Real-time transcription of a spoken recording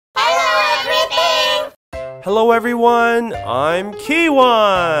Hello everyone, I'm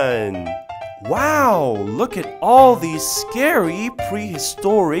Kiwan! Wow, look at all these scary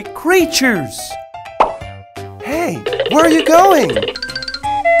prehistoric creatures! Hey, where are you going?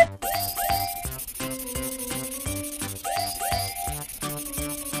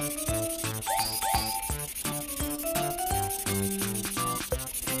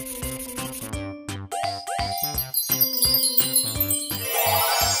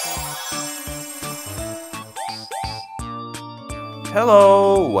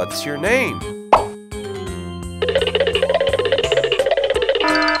 Hello, what's your name?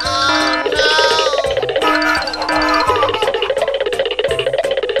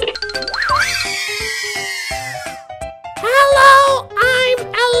 Hello, I'm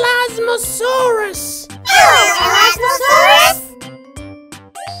Elasmosaurus. Hello, Elasmosaurus.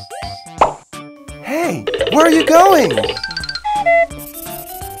 Hey, where are you going?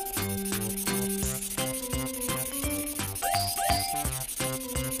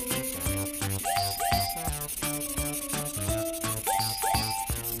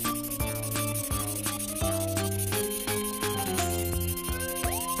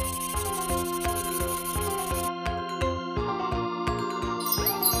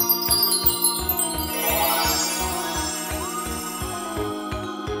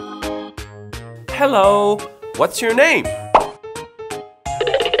 Hello, what's your name?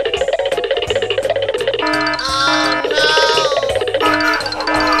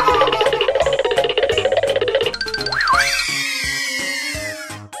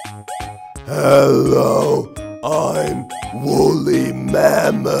 Hello, I'm Woolly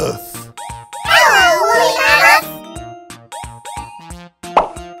Mammoth. Hello, Woolly Mammoth.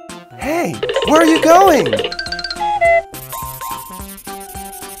 Hey, where are you going?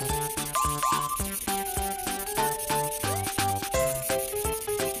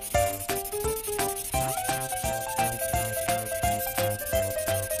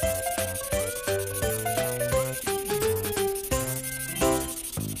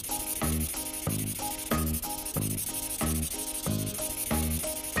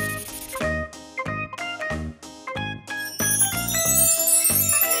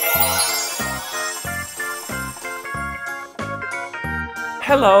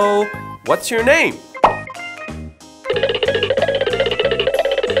 Hello, what's your name?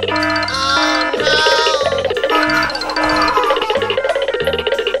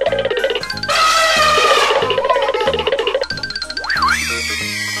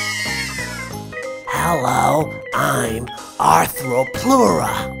 Hello, I'm Arthropleura.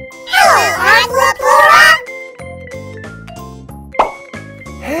 Hello, Arthropleura.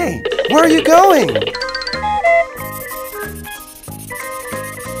 Hey, where are you going?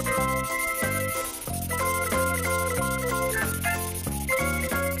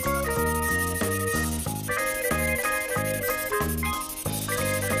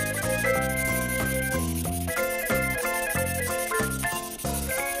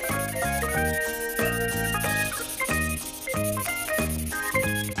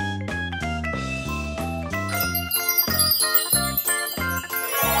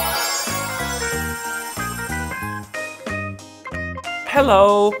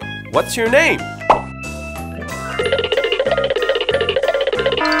 Hello, what's your name?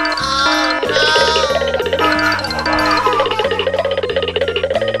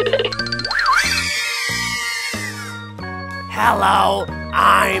 Hello,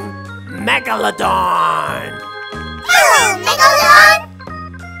 I'm Megalodon. Hello, Megalodon.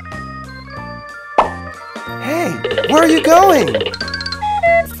 Hey, where are you going?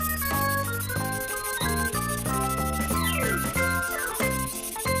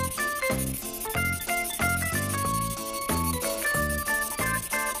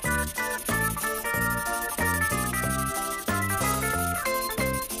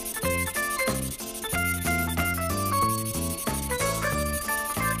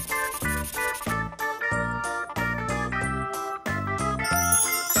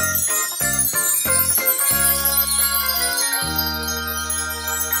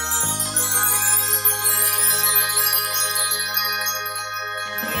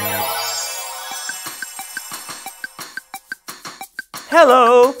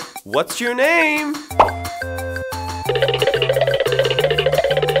 Hello, what's your name?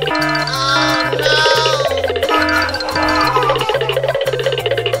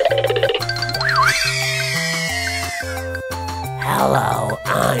 Hello,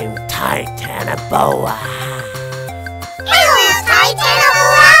 I'm Titanoboa. Hello,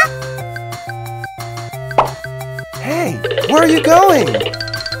 Titanoboa. Hey, where are you going?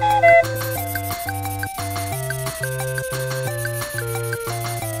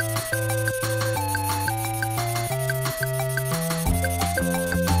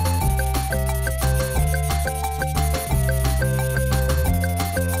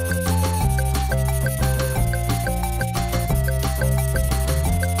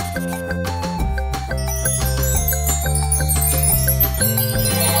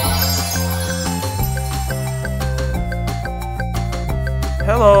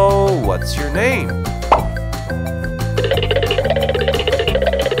 what's your name?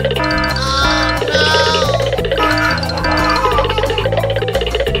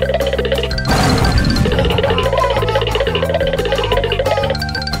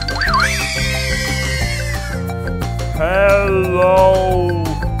 Hello,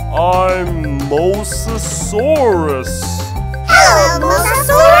 I'm Mosasaurus. Hello,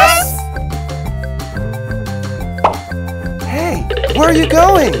 Mosasaurus. Hey, where are you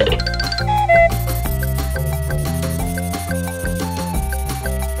going?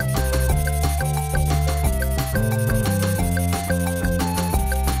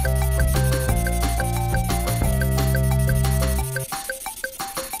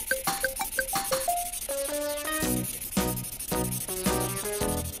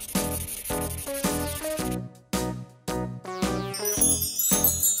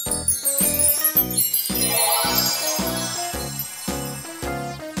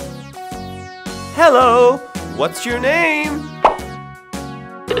 Hello, what's your name?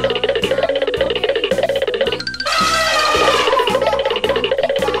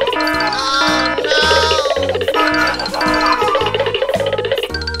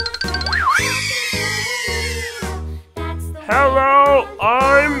 Hello,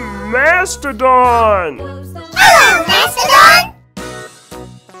 I'm Mastodon. Hello, Mastodon.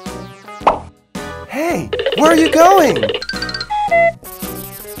 Hey, where are you going?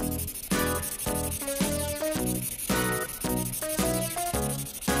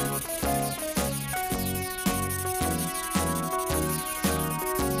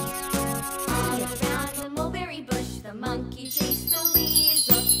 Around the mulberry bush, the monkey chased the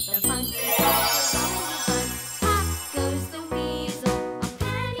weasel. The monkey thought it was only fun. Pop goes the weasel, a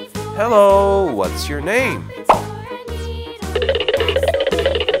penny for Hello, what's your name?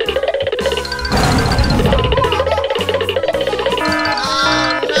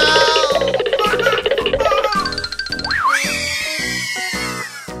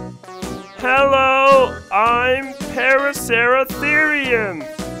 Hello, I'm Paraceratherium.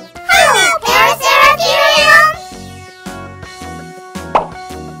 Hello, Paraceratherium.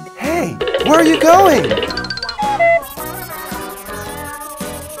 Hey, where are you going?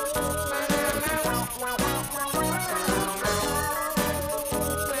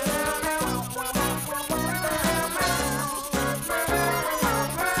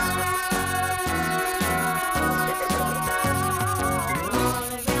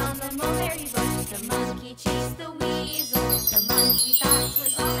 Around the mulberry bush, the monkey chased the weasel. The monkey thought it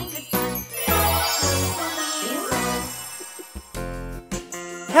was all in good fun. Pop goes the weasel.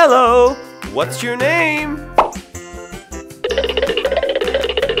 Hello, what's your name?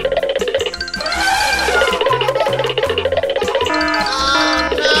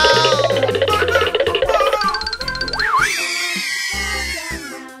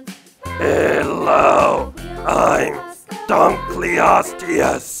 Hello, I'm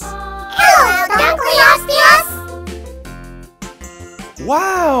Dunkleosteus. Hello, Dunkleosteus.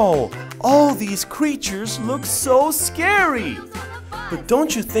 Wow, all these creatures look so scary. But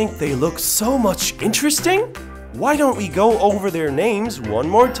don't you think they look so much interesting? Why don't we go over their names one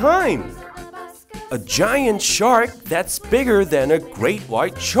more time? A giant shark that's bigger than a great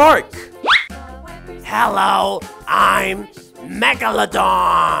white shark. Hello, I'm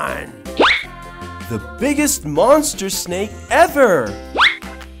Megalodon. The biggest monster snake ever.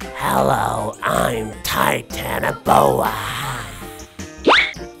 Hello, I'm Titanoboa.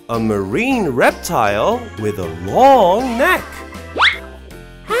 A marine reptile with a long neck.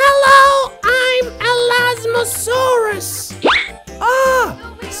 Hello, I'm Elasmosaurus. Ah,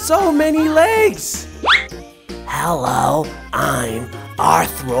 so many legs. Hello, I'm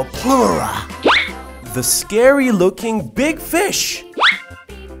Arthropleura. The scary looking big fish.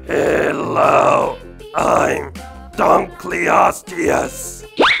 Hello, I'm Dunkleosteus.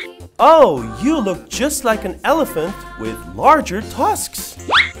 Oh, you look just like an elephant with larger tusks.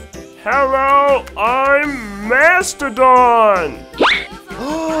 Hello, I'm Mastodon.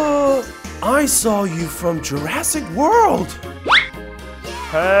 Oh, I saw you from Jurassic World.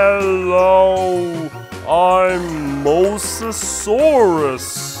 Hello, I'm Mosasaurus.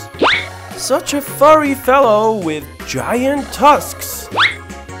 Such a furry fellow with giant tusks.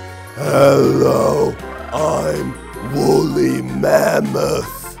 Hello, I'm Woolly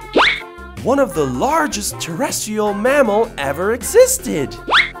Mammoth. One of the largest terrestrial mammal ever existed.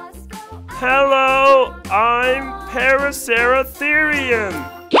 Hello, I'm Paraceratherium.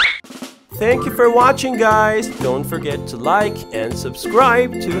 Thank you for watching, guys. Don't forget to like and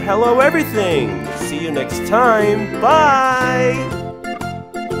subscribe to Hello Everything. See you next time. Bye.